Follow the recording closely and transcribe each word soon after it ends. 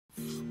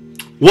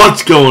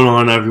What's going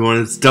on,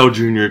 everyone? It's Dell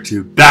Jr.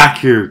 2 back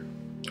here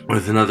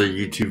with another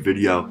YouTube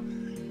video.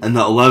 And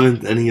the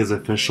 11th inning is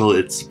official.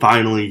 It's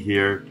finally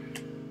here.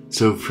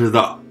 So for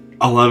the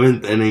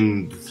 11th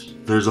inning,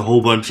 there's a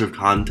whole bunch of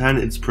content.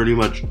 It's pretty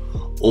much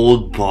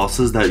old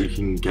bosses that you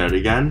can get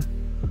again.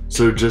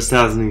 So just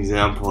as an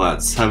example,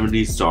 at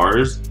 70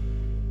 stars,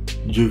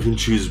 you can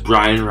choose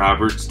Brian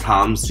Roberts,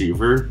 Tom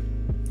Seaver,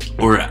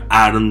 or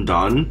Adam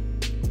Dunn.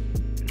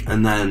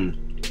 And then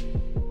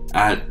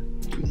at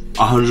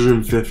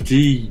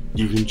 150,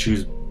 you can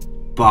choose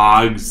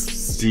Boggs,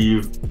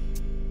 Steve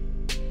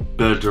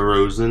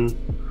Bedrosian,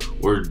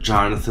 or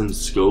Jonathan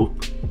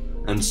Scope,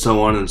 and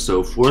so on and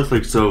so forth.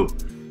 Like, so,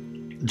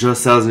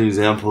 just as an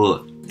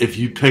example, if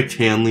you picked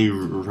Hanley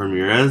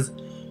Ramirez,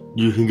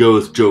 you can go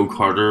with Joe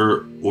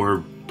Carter or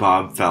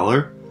Bob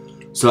Feller.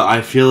 So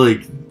I feel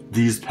like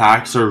these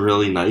packs are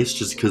really nice,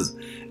 just because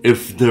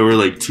if there were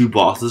like two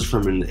bosses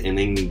from an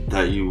inning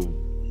that you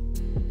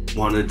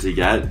wanted to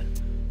get,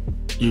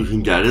 you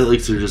can get it. Like,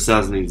 so just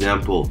as an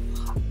example,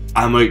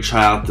 I might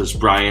try out this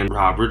Brian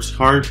Roberts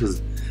card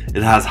because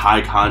it has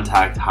high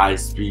contact, high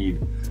speed,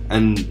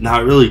 and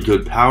not really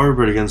good power,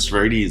 but against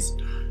righties,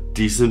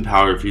 decent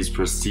power if he's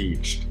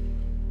prestiged.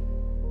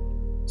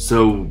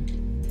 So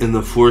in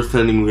the fourth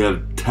inning, we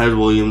have Ted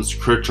Williams,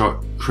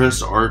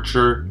 Chris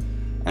Archer,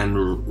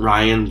 and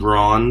Ryan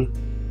Braun,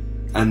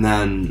 and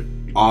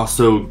then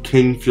also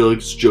King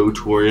Felix, Joe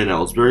Torre, and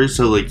Ellsbury.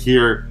 So like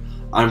here,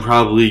 I'm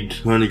probably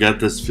going to get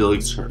this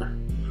Felix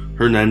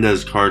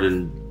Hernandez card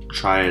and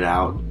try it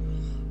out.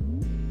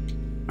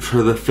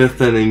 For the fifth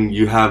inning,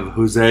 you have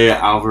Jose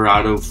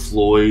Alvarado,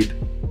 Floyd,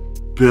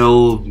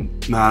 Bill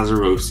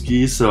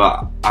Mazeroski. So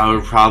I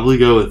would probably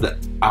go with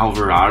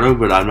Alvarado,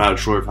 but I'm not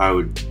sure if I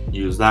would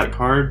use that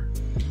card.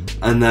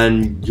 And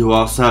then you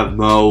also have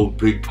Mo,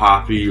 Big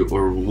Poppy,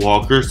 or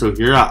Walker. So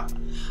here,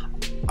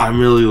 I'm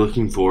really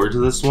looking forward to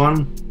this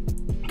one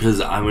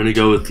because I'm going to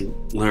go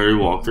with Larry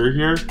Walker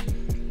here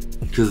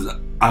because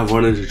I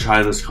wanted to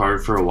try this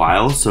card for a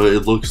while. So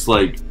it looks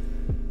like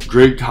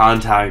great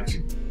contact,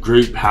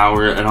 great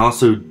power, and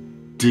also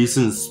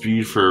decent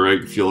speed for a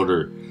right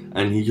fielder.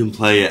 And he can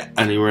play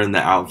anywhere in the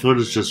outfield.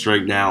 It's just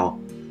right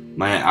now,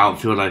 my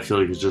outfield I feel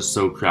like is just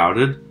so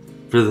crowded.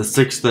 For the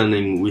sixth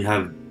inning, we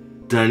have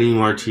Denny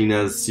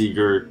Martinez,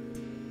 Seager,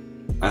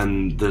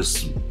 and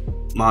this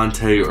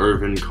Monte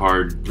Irvin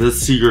card.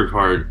 This Seager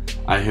card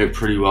I hit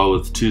pretty well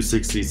with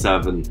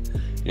 267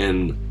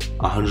 in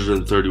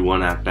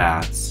 131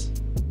 at-bats.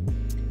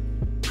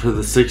 For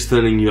the sixth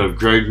inning, you have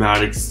Greg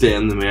Maddux,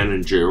 Stan the Man,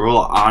 and J-Roll.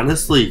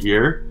 Honestly,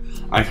 here,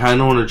 I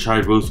kind of want to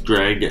try both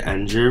Greg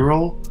and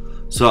J-Roll.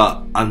 So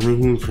I'm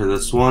thinking for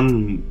this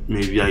one,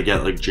 maybe I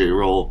get like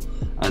J-Roll,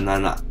 and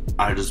then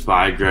I just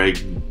buy Greg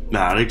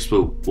Maddux,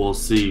 but we'll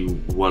see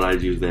what I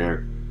do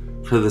there.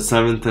 For the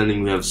seventh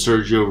inning, we have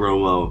Sergio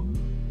Romo,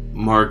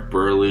 Mark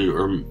Burley,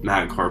 or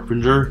Matt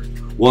Carpenter.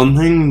 One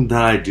thing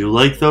that I do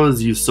like, though,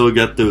 is you still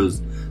get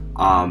those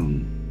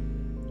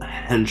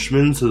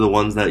henchmen, so the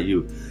ones that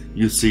you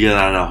used to get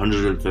at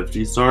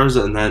 150 stars,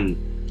 and then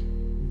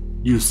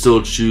you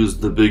still choose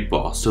the big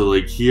boss. So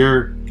like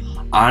here,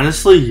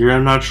 honestly, here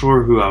I'm not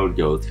sure who I would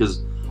go with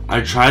because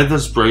I tried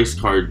this Bryce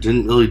card,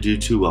 didn't really do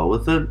too well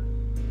with it.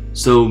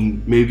 So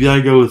maybe I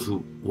go with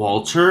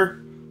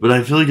Walter, but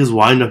I feel like his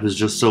windup is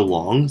just so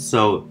long,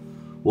 so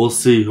we'll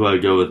see who I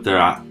go with there.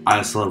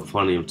 I still have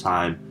plenty of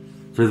time.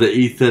 For the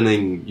eighth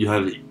inning, you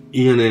have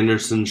Ian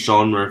Anderson,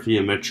 Sean Murphy,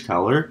 and Mitch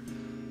Keller.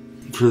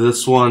 For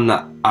this one,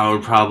 I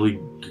would probably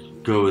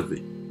go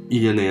with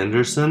Ian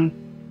Anderson.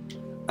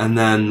 And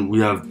then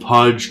we have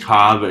Pudge,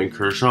 Cobb, and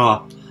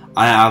Kershaw.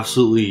 I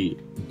absolutely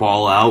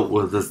ball out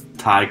with this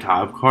Ty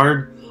Cobb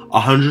card.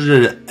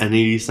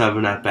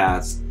 187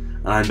 at-bats,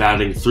 and I'm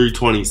batting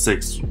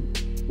 326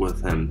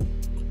 with him.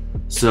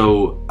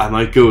 So I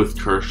might go with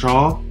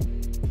Kershaw.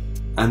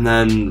 And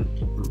then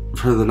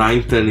for the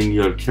ninth inning,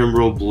 you have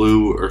Kimbrel,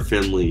 Blue, or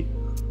Finley.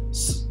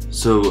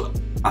 So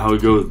I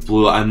would go with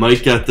Blue. I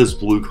might get this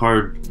blue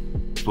card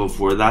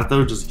before that,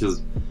 though, just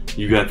because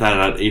you get that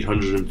at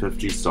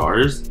 850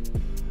 stars.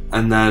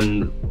 And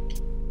then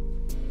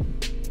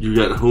you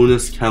get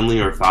Honus, Kenley,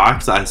 or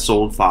Fox. I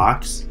sold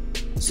Fox,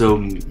 so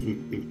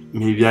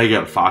maybe I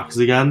get Fox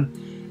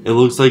again. It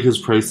looks like his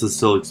price is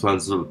still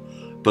expensive,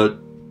 but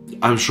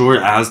I'm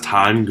sure as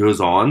time goes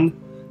on,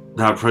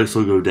 that price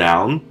will go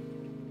down.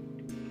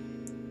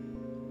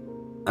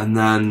 And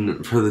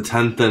then for the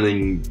 10th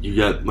inning, you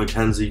get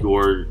Mackenzie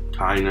Gore,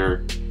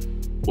 Kiner,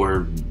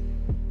 or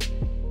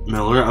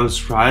Miller. I'm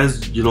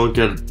surprised you don't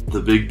get the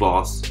big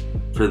boss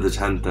for the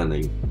 10th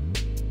inning.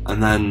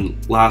 And then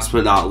last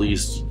but not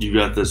least, you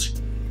get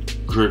this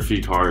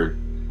Griffey card.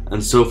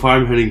 And so far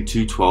I'm hitting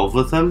 212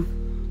 with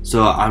him,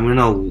 so I'm going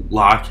to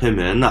lock him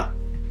in. I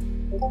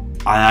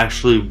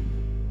actually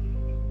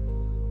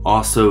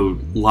also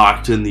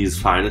locked in these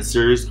Finest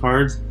Series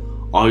cards.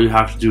 All you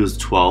have to do is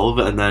 12,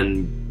 and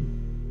then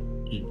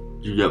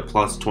you get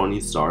plus 20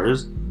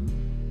 stars.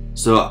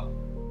 So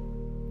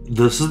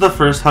this is the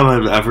first time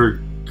I've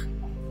ever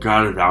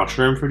got a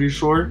voucher, I'm pretty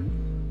sure.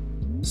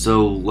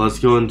 So let's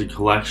go into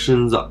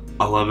collections,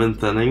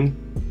 11th inning.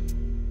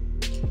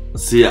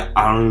 See,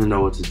 I don't even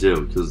know what to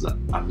do because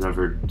I've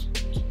never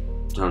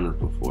done it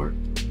before.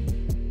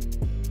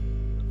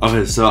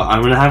 Okay, so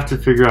I'm gonna have to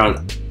figure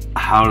out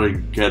how to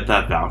get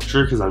that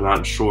voucher because I'm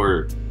not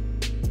sure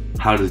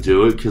how to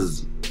do it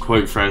because,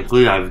 quite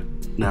frankly, I've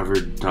never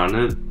done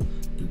it.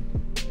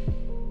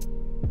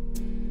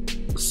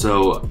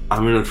 So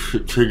I'm gonna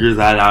figure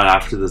that out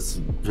after this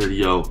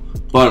video.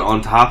 But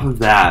on top of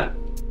that,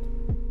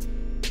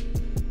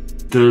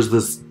 there's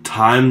this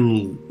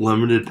time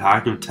limited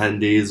pack of 10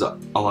 days,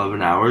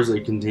 11 hours.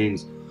 It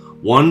contains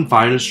one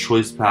Finest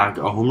Choice Pack,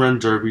 a Home Run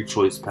Derby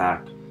Choice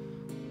Pack,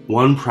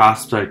 one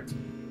Prospect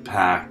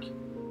Pack,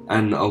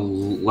 and a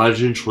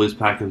Legend Choice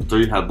Pack, and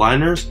 3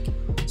 Headliners.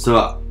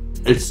 So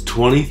it's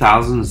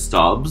 20,000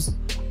 stubs.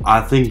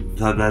 I think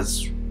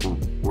that's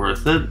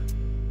worth it.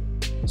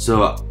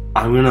 So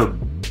I'm gonna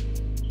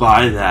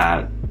buy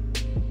that.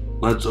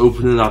 Let's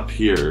open it up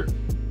here.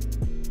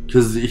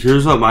 Because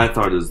here's what my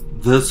thought is.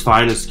 This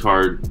Finest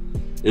card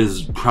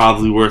is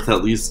probably worth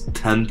at least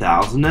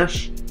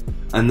 10,000-ish.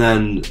 And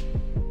then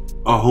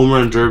a Home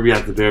Run Derby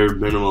at the bare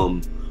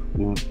minimum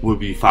would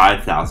be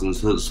 5,000.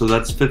 So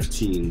that's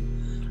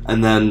 15.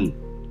 And then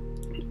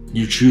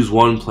you choose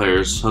one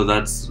player, so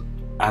that's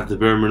at the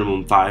bare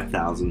minimum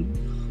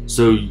 5,000.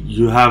 So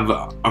you have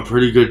a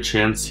pretty good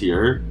chance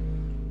here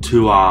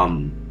to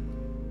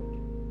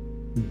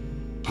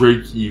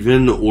break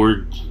even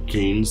or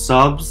gain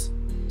subs.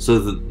 So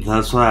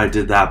that's why I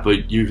did that,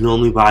 but you can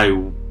only buy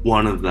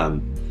one of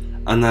them.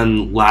 And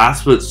then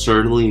last but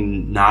certainly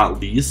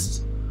not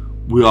least,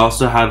 we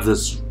also have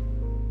this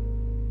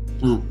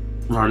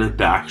Run It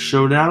Back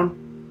showdown.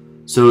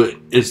 So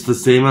it's the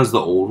same as the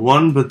old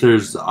one, but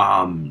there's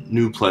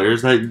new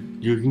players that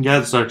you can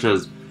get, such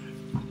as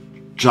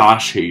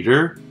Josh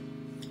Hader.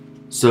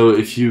 So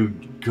if you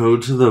go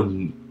to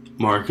the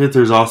market,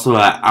 there's also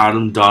an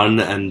Adam Dunn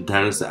and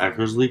Dennis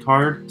Eckersley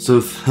card.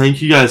 So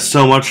thank you guys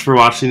so much for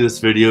watching this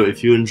video.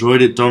 If you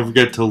enjoyed it, don't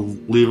forget to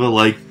leave a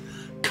like,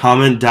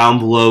 comment down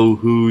below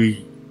who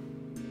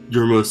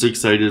you're most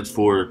excited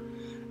for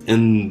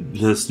in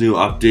this new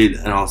update,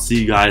 and I'll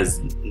see you guys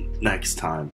next time.